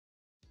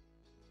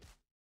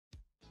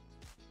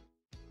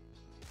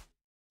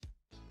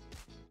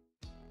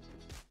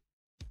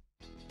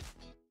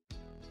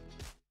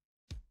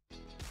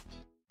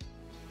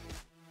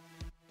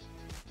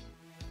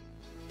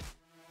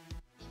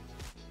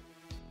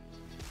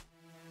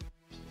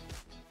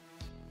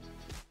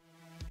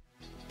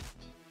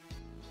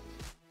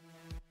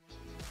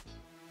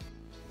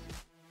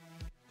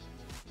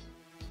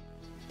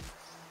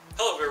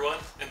everyone,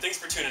 and thanks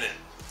for tuning in.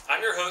 I'm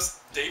your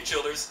host, Dave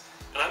Childers,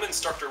 and I'm an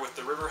instructor with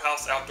the River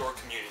House Outdoor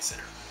Community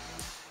Center.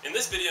 In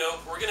this video,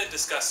 we're going to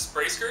discuss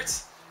spray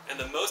skirts and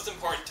the most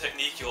important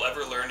technique you'll ever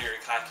learn in your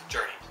kayaking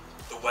journey,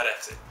 the wet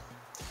exit.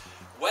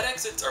 Wet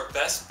exits are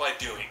best by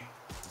doing.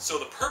 So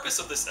the purpose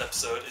of this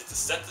episode is to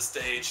set the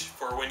stage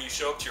for when you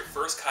show up to your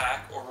first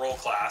kayak or roll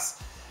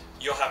class,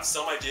 you'll have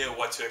some idea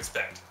what to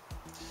expect.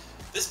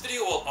 This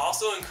video will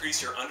also increase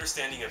your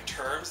understanding of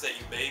terms that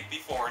you may be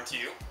foreign to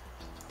you,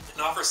 and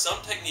offer some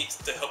techniques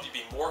to help you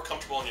be more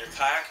comfortable in your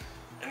kayak,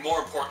 and more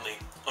importantly,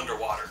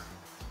 underwater.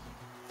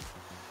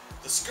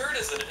 The skirt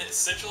is an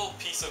essential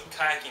piece of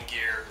kayaking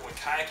gear when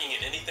kayaking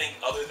in anything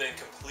other than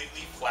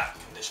completely flat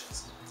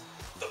conditions.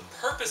 The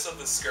purpose of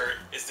the skirt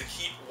is to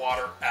keep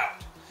water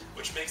out,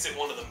 which makes it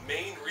one of the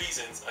main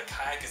reasons a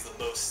kayak is the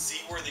most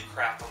seaworthy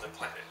craft on the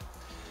planet.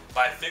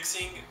 By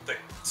fixing the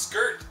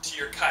skirt to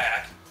your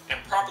kayak and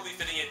properly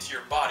fitting it to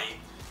your body,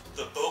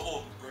 the boat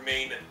will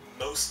remain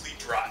mostly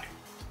dry.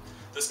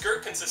 The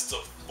skirt consists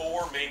of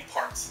four main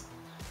parts: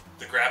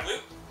 the grab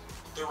loop,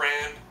 the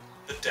rand,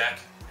 the deck,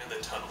 and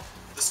the tunnel.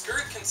 The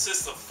skirt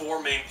consists of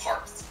four main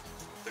parts: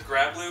 the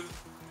grab loop,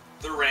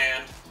 the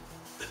rand,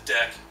 the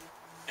deck,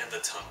 and the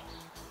tunnel.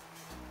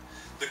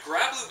 The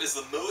grab loop is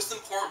the most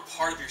important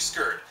part of your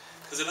skirt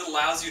because it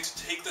allows you to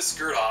take the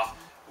skirt off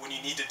when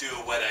you need to do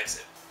a wet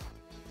exit.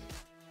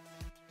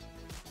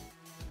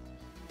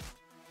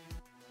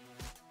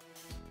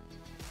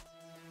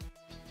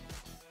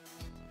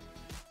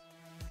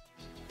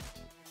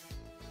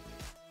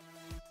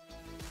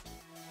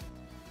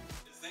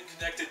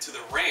 Connected to the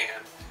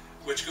rand,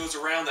 which goes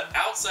around the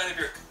outside of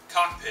your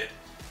cockpit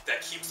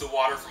that keeps the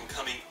water from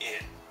coming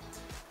in.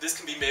 This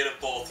can be made of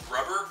both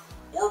rubber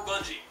or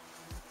bungee.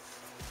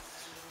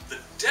 The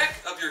deck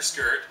of your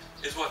skirt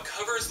is what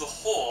covers the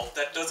hole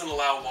that doesn't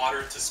allow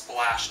water to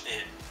splash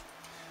in.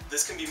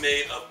 This can be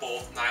made of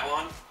both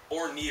nylon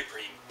or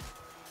neoprene.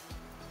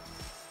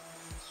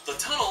 The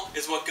tunnel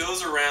is what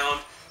goes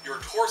around your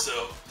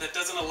torso that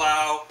doesn't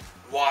allow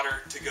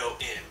water to go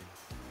in.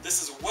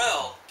 This as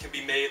well can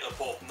be made of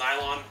both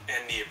nylon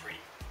and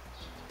neoprene.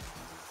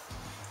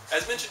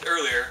 As mentioned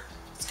earlier,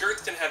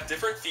 skirts can have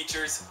different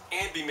features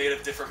and be made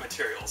of different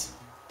materials.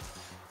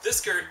 This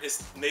skirt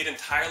is made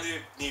entirely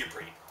of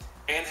neoprene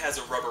and has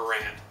a rubber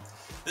rand.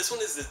 This one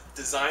is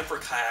designed for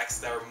kayaks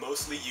that are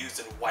mostly used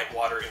in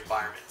whitewater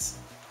environments.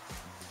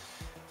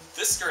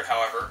 This skirt,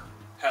 however,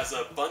 has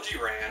a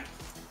bungee rand,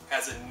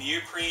 has a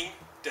neoprene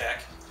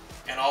deck,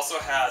 and also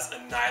has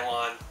a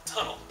nylon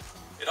tunnel.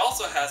 It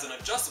also has an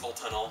adjustable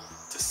tunnel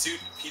to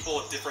suit people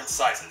of different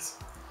sizes,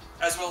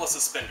 as well as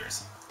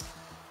suspenders.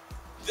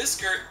 This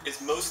skirt is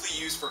mostly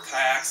used for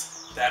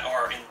kayaks that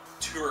are in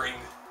touring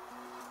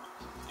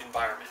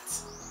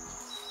environments.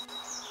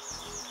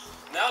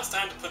 Now it's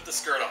time to put the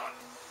skirt on.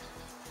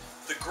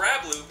 The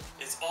grab loop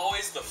is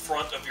always the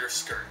front of your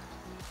skirt.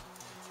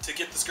 To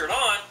get the skirt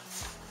on,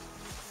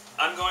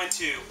 I'm going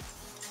to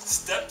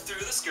step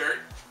through the skirt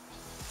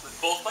with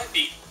both my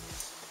feet,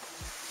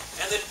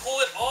 and then pull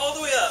it all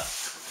the way up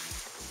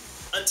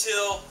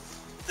until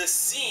the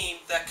seam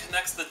that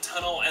connects the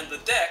tunnel and the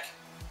deck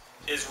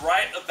is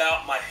right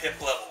about my hip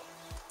level.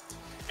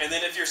 And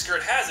then if your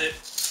skirt has it,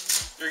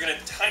 you're going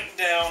to tighten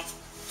down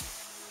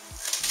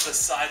the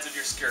sides of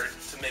your skirt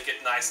to make it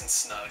nice and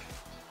snug.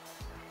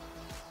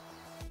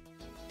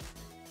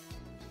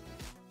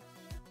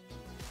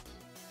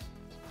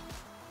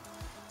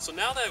 So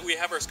now that we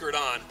have our skirt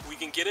on, we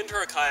can get into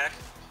our kayak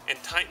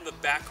and tighten the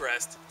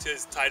backrest to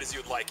as tight as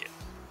you'd like it.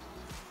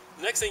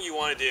 The next thing you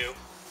want to do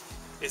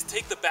is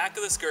take the back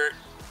of the skirt,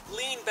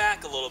 lean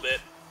back a little bit,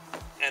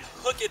 and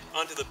hook it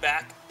onto the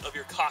back of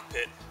your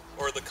cockpit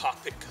or the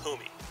cockpit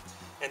coaming,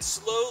 and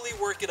slowly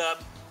work it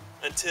up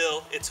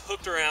until it's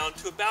hooked around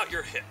to about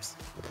your hips.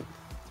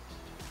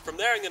 From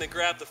there, I'm going to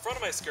grab the front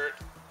of my skirt,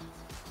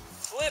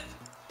 flip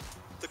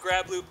the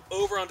grab loop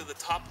over onto the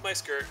top of my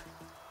skirt,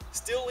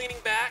 still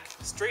leaning back,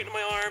 straighten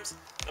my arms.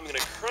 I'm going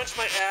to crunch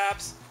my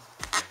abs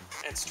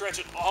and stretch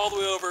it all the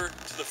way over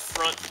to the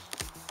front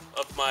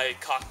of my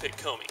cockpit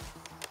coaming.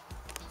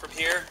 From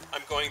here,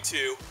 I'm going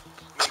to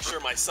make sure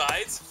my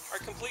sides are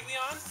completely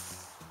on,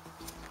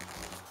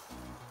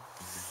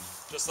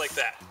 just like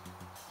that.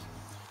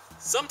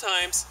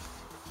 Sometimes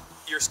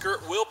your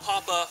skirt will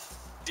pop up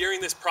during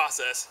this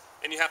process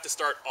and you have to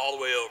start all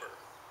the way over.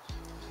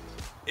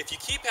 If you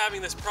keep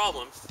having this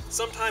problem,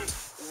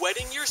 sometimes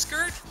wetting your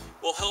skirt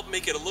will help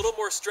make it a little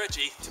more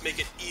stretchy to make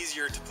it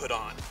easier to put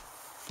on.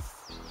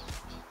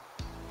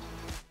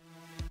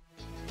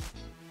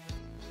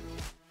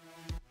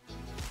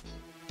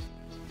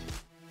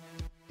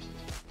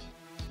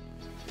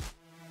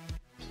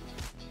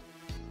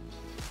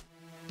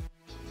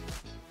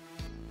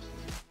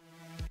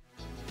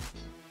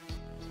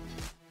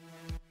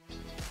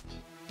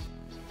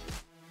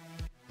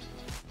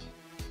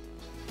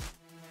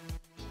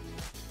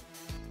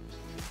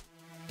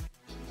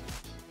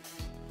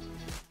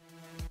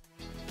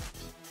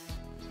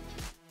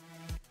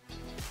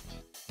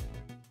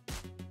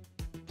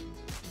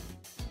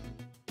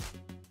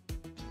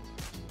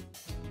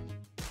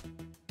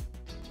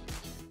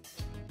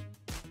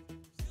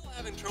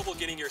 having trouble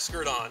getting your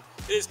skirt on,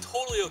 it is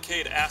totally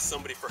okay to ask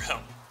somebody for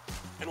help.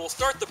 And we'll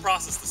start the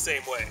process the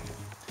same way.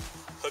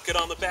 Hook it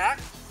on the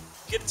back,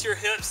 get it to your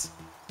hips,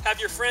 have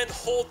your friend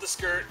hold the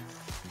skirt,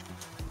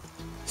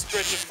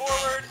 stretch it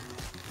forward,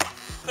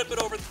 clip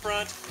it over the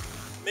front,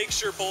 make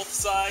sure both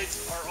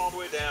sides are all the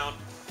way down,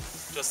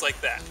 just like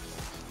that.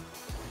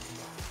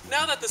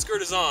 Now that the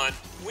skirt is on,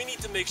 we need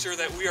to make sure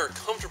that we are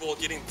comfortable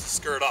getting the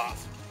skirt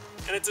off.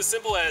 And it's as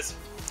simple as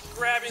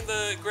grabbing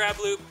the grab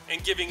loop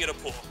and giving it a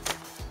pull.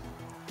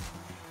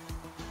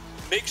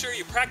 Make sure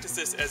you practice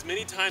this as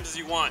many times as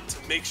you want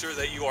to make sure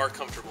that you are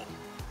comfortable.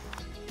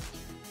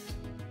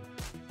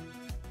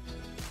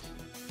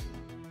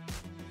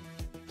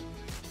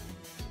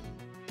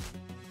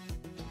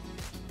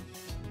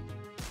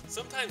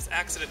 Sometimes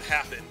accidents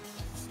happen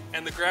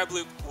and the grab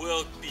loop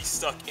will be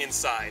stuck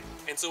inside,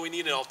 and so we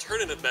need an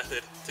alternative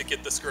method to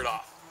get the skirt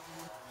off.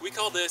 We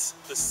call this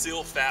the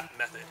Sil-Fap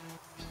method.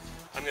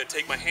 I'm going to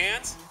take my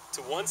hands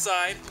to one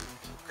side,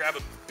 grab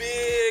a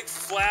big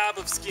flab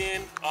of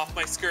skin off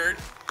my skirt,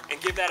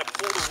 and give that a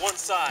pull to one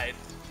side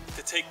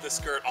to take the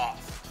skirt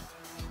off.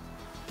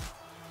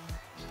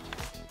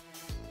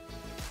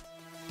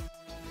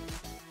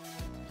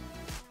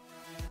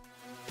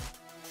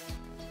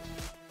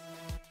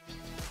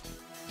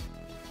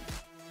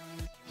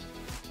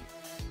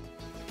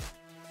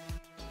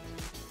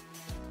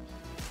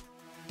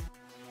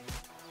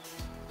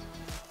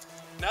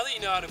 Now that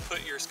you know how to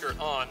put your skirt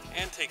on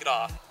and take it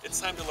off,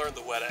 it's time to learn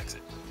the wet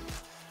exit.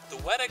 The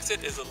wet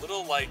exit is a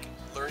little like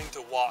learning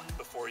to walk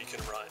before you can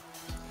run.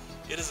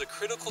 It is a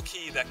critical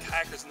key that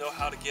kayakers know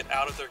how to get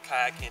out of their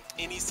kayak in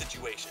any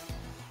situation.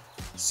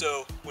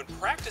 So when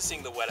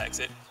practicing the wet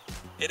exit,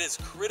 it is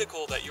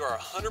critical that you are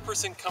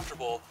 100%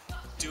 comfortable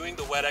doing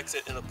the wet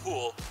exit in a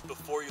pool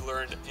before you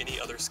learn any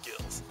other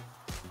skills.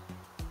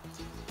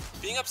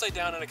 Being upside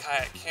down in a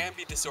kayak can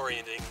be a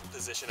disorienting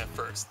position at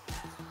first.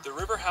 The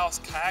River House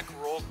Kayak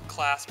Roll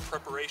Class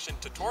Preparation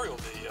tutorial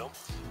video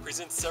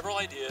presents several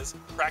ideas,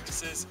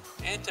 practices,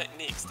 and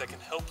techniques that can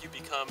help you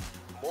become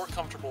more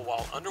comfortable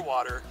while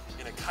underwater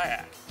in a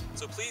kayak.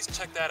 So please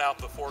check that out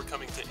before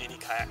coming to any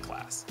kayak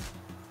class.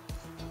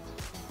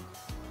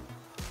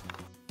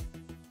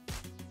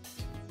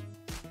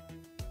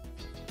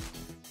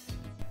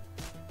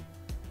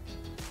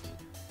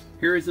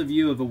 Here is a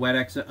view of a wet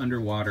exit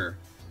underwater.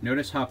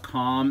 Notice how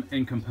calm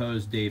and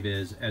composed Dave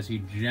is as he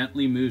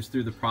gently moves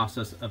through the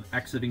process of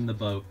exiting the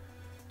boat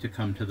to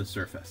come to the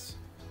surface.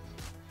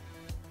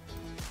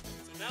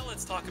 So now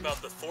let's talk about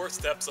the 4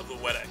 steps of the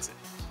wet exit.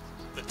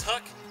 The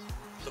tuck,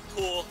 the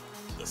pull,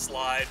 the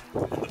slide,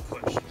 and the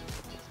push.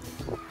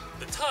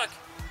 The tuck,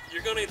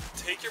 you're going to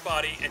take your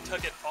body and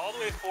tuck it all the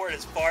way forward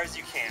as far as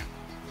you can.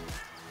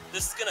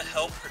 This is going to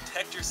help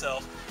protect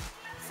yourself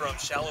from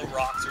shallow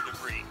rocks or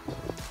debris.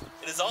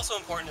 It is also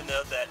important to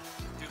note that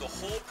through the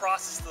whole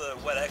process of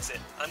the wet exit,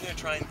 I'm going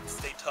to try and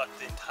stay tucked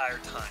the entire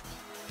time.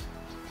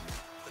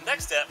 The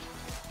next step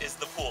is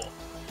the pull.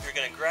 You're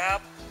going to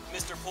grab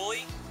Mr.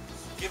 Pulley,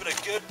 give it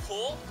a good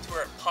pull to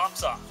where it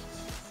pops off.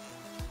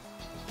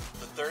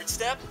 The third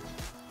step,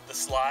 the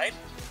slide.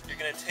 You're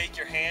going to take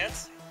your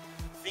hands,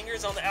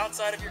 fingers on the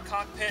outside of your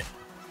cockpit,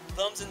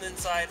 thumbs in the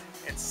inside,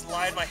 and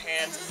slide my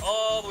hands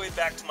all the way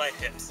back to my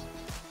hips.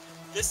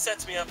 This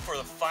sets me up for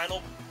the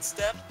final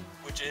step,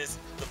 which is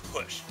the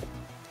push.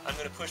 I'm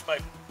going to push my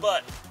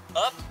butt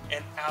up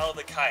and out of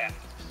the kayak.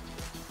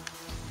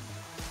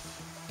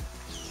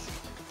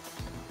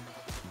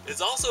 It's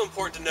also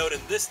important to note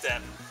in this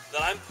step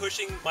that I'm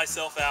pushing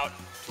myself out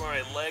to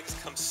where my legs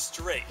come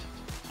straight.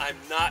 I'm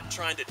not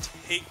trying to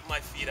take my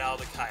feet out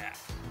of the kayak.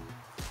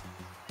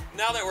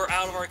 Now that we're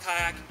out of our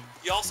kayak,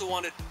 you also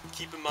want to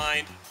keep in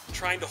mind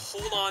trying to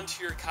hold on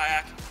to your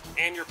kayak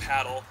and your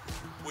paddle,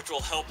 which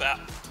will help out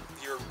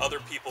your other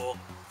people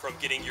from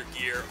getting your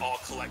gear all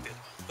collected.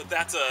 But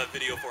that's a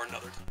video for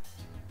another time.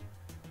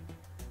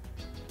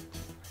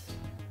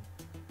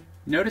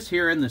 Notice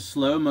here in the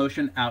slow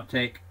motion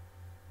outtake,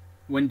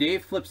 when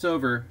Dave flips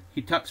over,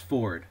 he tucks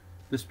forward.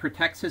 This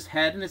protects his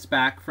head and his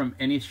back from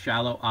any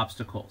shallow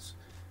obstacles.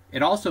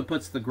 It also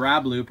puts the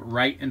grab loop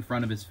right in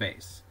front of his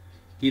face.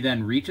 He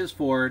then reaches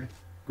forward,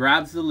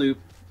 grabs the loop,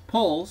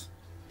 pulls,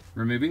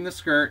 removing the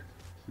skirt,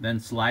 then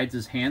slides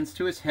his hands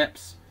to his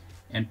hips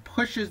and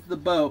pushes the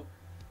boat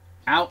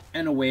out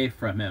and away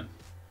from him.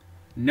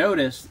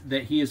 Notice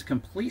that he is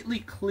completely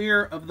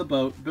clear of the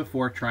boat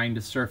before trying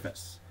to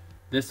surface.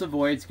 This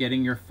avoids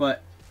getting your foot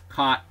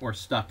caught or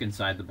stuck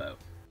inside the boat.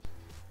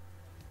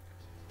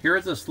 Here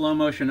is a slow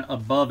motion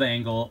above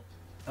angle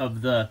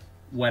of the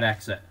wet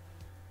exit.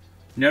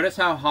 Notice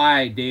how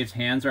high Dave's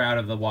hands are out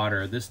of the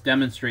water. This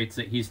demonstrates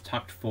that he's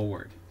tucked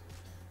forward.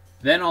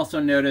 Then also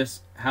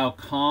notice how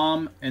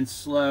calm and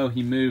slow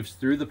he moves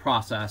through the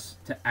process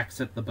to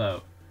exit the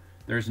boat.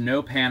 There's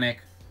no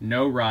panic,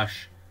 no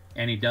rush,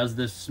 and he does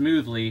this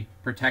smoothly,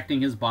 protecting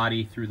his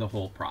body through the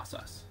whole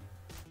process.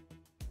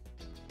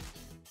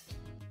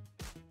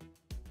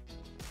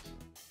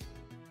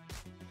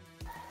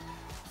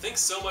 Thanks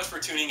so much for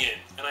tuning in,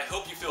 and I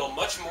hope you feel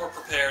much more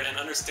prepared and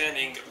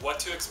understanding what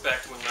to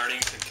expect when learning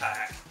to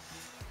kayak.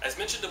 As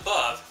mentioned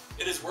above,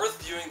 it is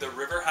worth viewing the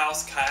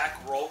Riverhouse Kayak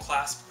Roll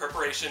Class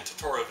Preparation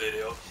tutorial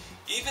video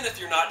even if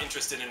you're not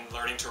interested in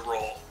learning to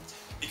roll,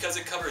 because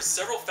it covers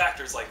several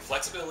factors like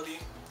flexibility,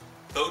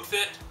 boat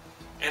fit,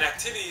 and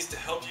activities to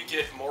help you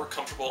get more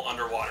comfortable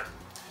underwater.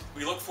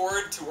 We look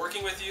forward to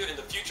working with you in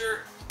the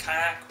future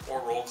kayak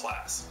or roll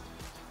class.